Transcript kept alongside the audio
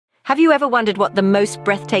Have you ever wondered what the most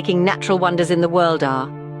breathtaking natural wonders in the world are?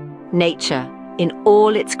 Nature, in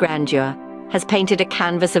all its grandeur, has painted a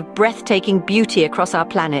canvas of breathtaking beauty across our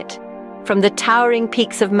planet. From the towering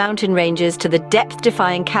peaks of mountain ranges to the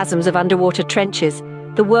depth-defying chasms of underwater trenches,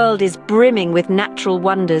 the world is brimming with natural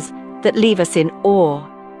wonders that leave us in awe.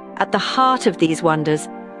 At the heart of these wonders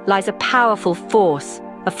lies a powerful force,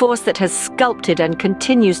 a force that has sculpted and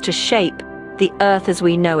continues to shape the Earth as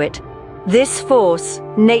we know it. This force,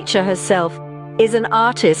 nature herself, is an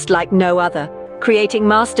artist like no other, creating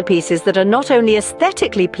masterpieces that are not only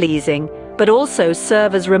aesthetically pleasing, but also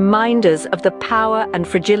serve as reminders of the power and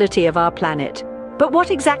fragility of our planet. But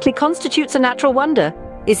what exactly constitutes a natural wonder?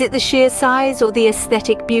 Is it the sheer size or the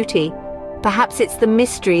aesthetic beauty? Perhaps it's the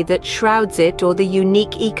mystery that shrouds it or the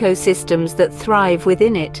unique ecosystems that thrive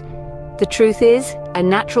within it. The truth is, a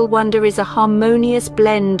natural wonder is a harmonious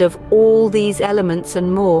blend of all these elements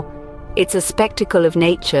and more. It's a spectacle of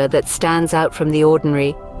nature that stands out from the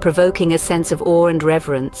ordinary, provoking a sense of awe and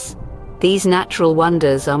reverence. These natural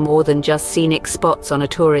wonders are more than just scenic spots on a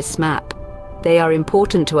tourist's map. They are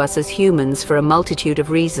important to us as humans for a multitude of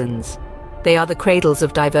reasons. They are the cradles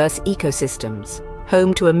of diverse ecosystems,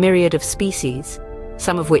 home to a myriad of species,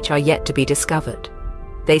 some of which are yet to be discovered.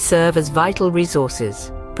 They serve as vital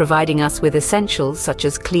resources, providing us with essentials such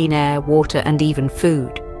as clean air, water, and even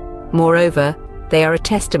food. Moreover, they are a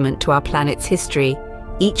testament to our planet's history,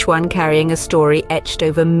 each one carrying a story etched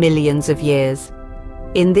over millions of years.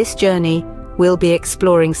 In this journey, we'll be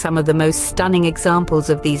exploring some of the most stunning examples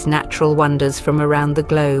of these natural wonders from around the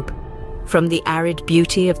globe. From the arid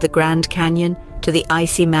beauty of the Grand Canyon to the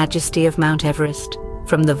icy majesty of Mount Everest,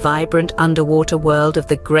 from the vibrant underwater world of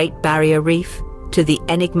the Great Barrier Reef to the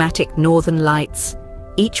enigmatic Northern Lights,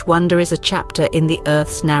 each wonder is a chapter in the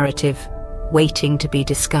Earth's narrative, waiting to be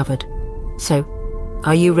discovered. So,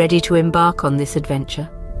 are you ready to embark on this adventure?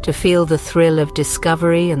 To feel the thrill of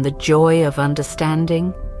discovery and the joy of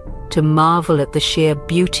understanding? To marvel at the sheer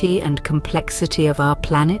beauty and complexity of our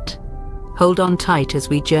planet? Hold on tight as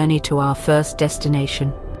we journey to our first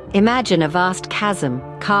destination. Imagine a vast chasm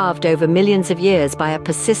carved over millions of years by a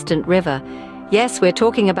persistent river. Yes, we're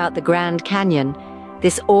talking about the Grand Canyon.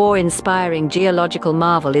 This awe-inspiring geological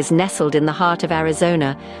marvel is nestled in the heart of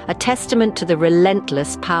Arizona, a testament to the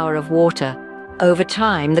relentless power of water. Over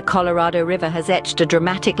time, the Colorado River has etched a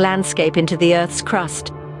dramatic landscape into the Earth's crust,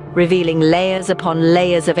 revealing layers upon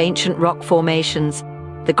layers of ancient rock formations.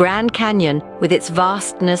 The Grand Canyon, with its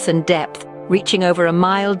vastness and depth, reaching over a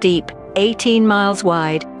mile deep, 18 miles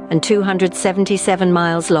wide, and 277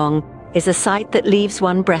 miles long, is a sight that leaves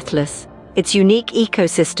one breathless. Its unique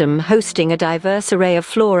ecosystem, hosting a diverse array of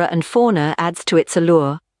flora and fauna, adds to its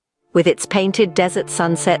allure. With its painted desert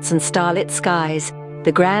sunsets and starlit skies,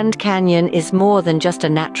 the Grand Canyon is more than just a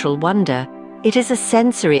natural wonder. It is a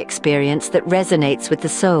sensory experience that resonates with the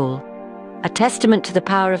soul. A testament to the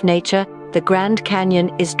power of nature, the Grand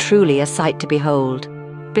Canyon is truly a sight to behold.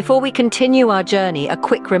 Before we continue our journey, a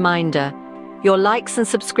quick reminder. Your likes and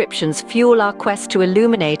subscriptions fuel our quest to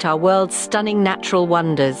illuminate our world's stunning natural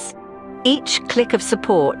wonders. Each click of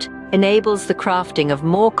support enables the crafting of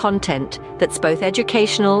more content that's both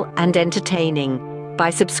educational and entertaining. By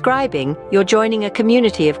subscribing, you're joining a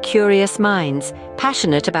community of curious minds,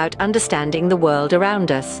 passionate about understanding the world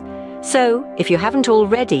around us. So, if you haven't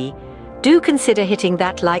already, do consider hitting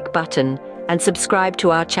that like button and subscribe to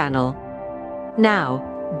our channel. Now,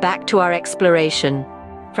 back to our exploration.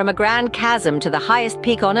 From a grand chasm to the highest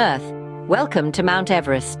peak on Earth, welcome to Mount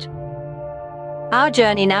Everest. Our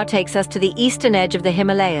journey now takes us to the eastern edge of the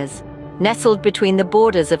Himalayas, nestled between the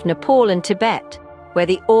borders of Nepal and Tibet, where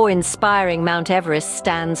the awe-inspiring Mount Everest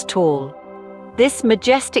stands tall. This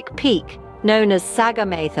majestic peak, known as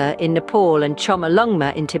Sagarmatha in Nepal and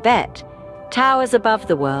Chomolungma in Tibet, towers above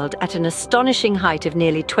the world at an astonishing height of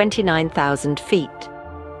nearly 29,000 feet.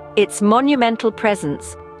 Its monumental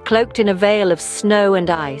presence, cloaked in a veil of snow and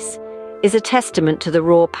ice, is a testament to the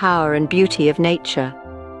raw power and beauty of nature.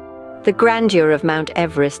 The grandeur of Mount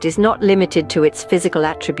Everest is not limited to its physical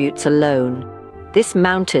attributes alone. This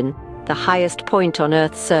mountain, the highest point on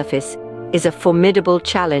Earth's surface, is a formidable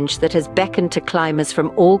challenge that has beckoned to climbers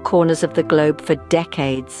from all corners of the globe for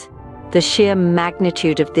decades. The sheer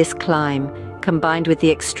magnitude of this climb, combined with the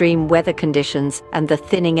extreme weather conditions and the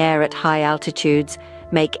thinning air at high altitudes,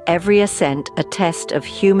 make every ascent a test of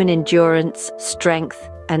human endurance, strength,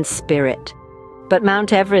 and spirit. But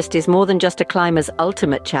Mount Everest is more than just a climber's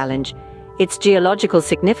ultimate challenge. Its geological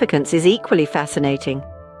significance is equally fascinating.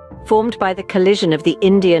 Formed by the collision of the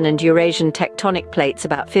Indian and Eurasian tectonic plates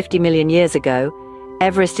about 50 million years ago,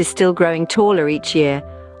 Everest is still growing taller each year,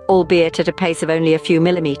 albeit at a pace of only a few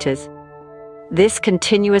millimeters. This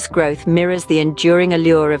continuous growth mirrors the enduring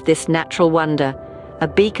allure of this natural wonder, a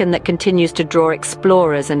beacon that continues to draw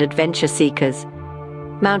explorers and adventure seekers.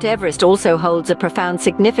 Mount Everest also holds a profound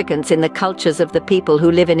significance in the cultures of the people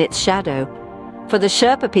who live in its shadow. For the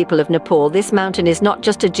Sherpa people of Nepal, this mountain is not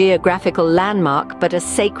just a geographical landmark, but a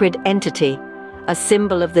sacred entity, a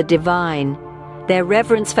symbol of the divine. Their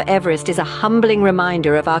reverence for Everest is a humbling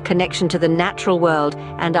reminder of our connection to the natural world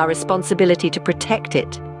and our responsibility to protect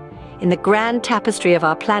it. In the grand tapestry of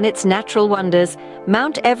our planet's natural wonders,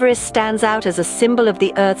 Mount Everest stands out as a symbol of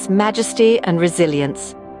the Earth's majesty and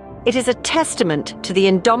resilience. It is a testament to the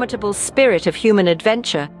indomitable spirit of human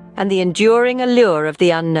adventure and the enduring allure of the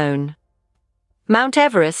unknown. Mount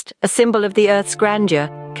Everest, a symbol of the Earth's grandeur,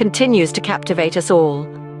 continues to captivate us all.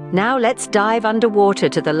 Now let's dive underwater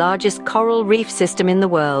to the largest coral reef system in the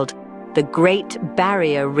world, the Great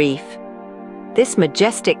Barrier Reef. This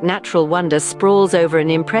majestic natural wonder sprawls over an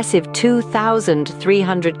impressive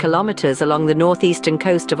 2,300 kilometers along the northeastern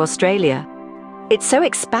coast of Australia. It's so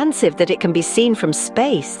expansive that it can be seen from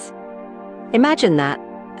space. Imagine that,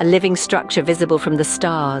 a living structure visible from the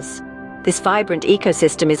stars. This vibrant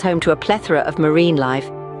ecosystem is home to a plethora of marine life,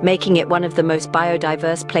 making it one of the most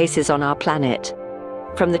biodiverse places on our planet.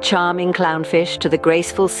 From the charming clownfish to the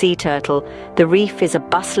graceful sea turtle, the reef is a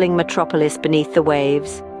bustling metropolis beneath the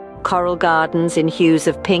waves. Coral gardens in hues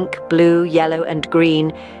of pink, blue, yellow, and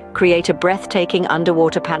green create a breathtaking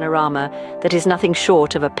underwater panorama that is nothing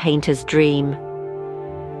short of a painter's dream.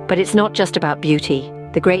 But it's not just about beauty.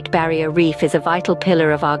 The Great Barrier Reef is a vital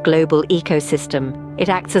pillar of our global ecosystem. It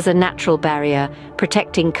acts as a natural barrier,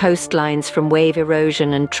 protecting coastlines from wave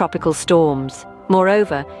erosion and tropical storms.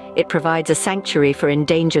 Moreover, it provides a sanctuary for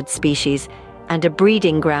endangered species and a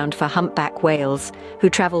breeding ground for humpback whales, who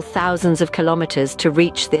travel thousands of kilometers to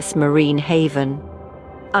reach this marine haven.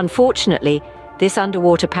 Unfortunately, this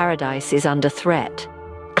underwater paradise is under threat.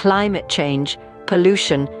 Climate change,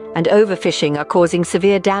 pollution, and overfishing are causing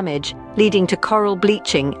severe damage, leading to coral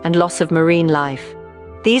bleaching and loss of marine life.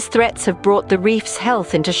 These threats have brought the reef's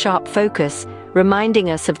health into sharp focus, reminding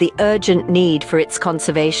us of the urgent need for its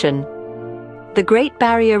conservation. The Great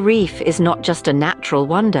Barrier Reef is not just a natural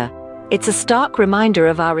wonder. It's a stark reminder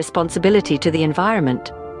of our responsibility to the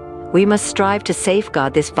environment. We must strive to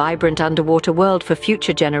safeguard this vibrant underwater world for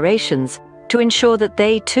future generations, to ensure that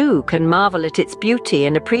they too can marvel at its beauty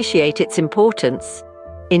and appreciate its importance.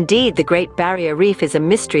 Indeed, the Great Barrier Reef is a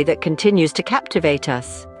mystery that continues to captivate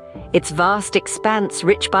us. Its vast expanse,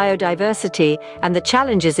 rich biodiversity, and the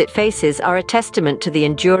challenges it faces are a testament to the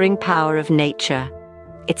enduring power of nature.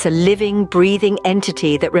 It's a living, breathing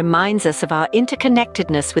entity that reminds us of our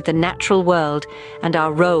interconnectedness with the natural world and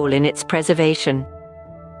our role in its preservation.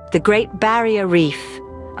 The Great Barrier Reef,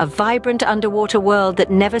 a vibrant underwater world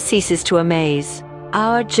that never ceases to amaze.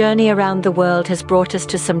 Our journey around the world has brought us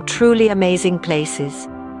to some truly amazing places.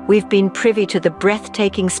 We've been privy to the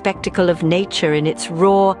breathtaking spectacle of nature in its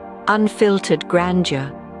raw, unfiltered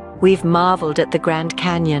grandeur. We've marveled at the Grand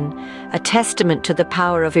Canyon, a testament to the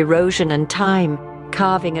power of erosion and time,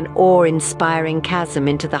 carving an awe-inspiring chasm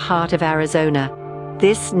into the heart of Arizona.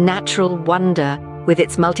 This natural wonder, with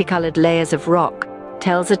its multicolored layers of rock,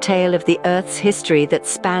 tells a tale of the Earth's history that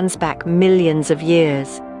spans back millions of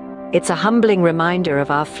years. It's a humbling reminder of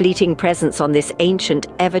our fleeting presence on this ancient,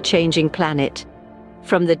 ever-changing planet.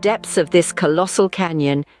 From the depths of this colossal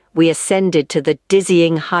canyon, we ascended to the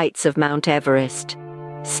dizzying heights of Mount Everest.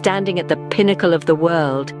 Standing at the pinnacle of the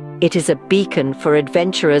world, it is a beacon for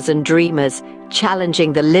adventurers and dreamers,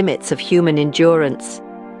 challenging the limits of human endurance.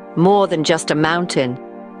 More than just a mountain,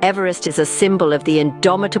 Everest is a symbol of the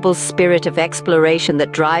indomitable spirit of exploration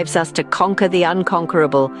that drives us to conquer the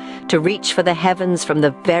unconquerable, to reach for the heavens from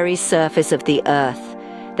the very surface of the Earth.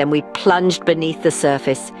 Then we plunged beneath the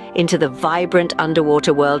surface into the vibrant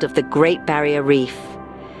underwater world of the Great Barrier Reef.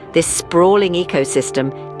 This sprawling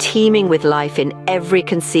ecosystem, teeming with life in every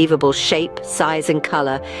conceivable shape, size, and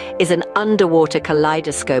color, is an underwater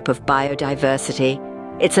kaleidoscope of biodiversity.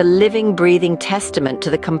 It's a living, breathing testament to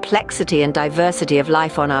the complexity and diversity of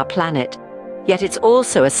life on our planet. Yet it's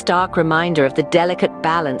also a stark reminder of the delicate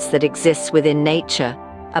balance that exists within nature,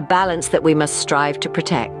 a balance that we must strive to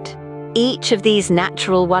protect. Each of these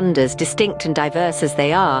natural wonders, distinct and diverse as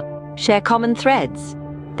they are, share common threads.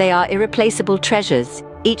 They are irreplaceable treasures,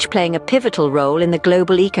 each playing a pivotal role in the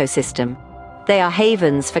global ecosystem. They are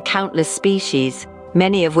havens for countless species,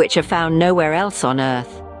 many of which are found nowhere else on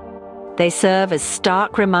Earth. They serve as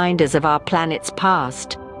stark reminders of our planet's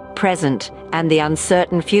past, present, and the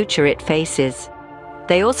uncertain future it faces.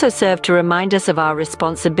 They also serve to remind us of our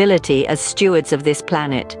responsibility as stewards of this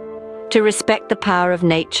planet, to respect the power of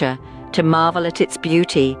nature, to marvel at its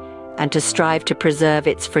beauty, and to strive to preserve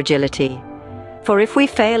its fragility. For if we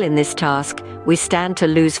fail in this task, we stand to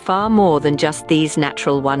lose far more than just these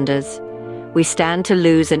natural wonders. We stand to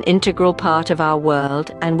lose an integral part of our world,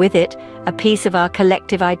 and with it, a piece of our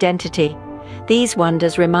collective identity. These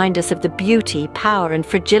wonders remind us of the beauty, power, and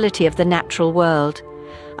fragility of the natural world.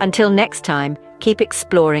 Until next time, keep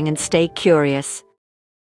exploring and stay curious.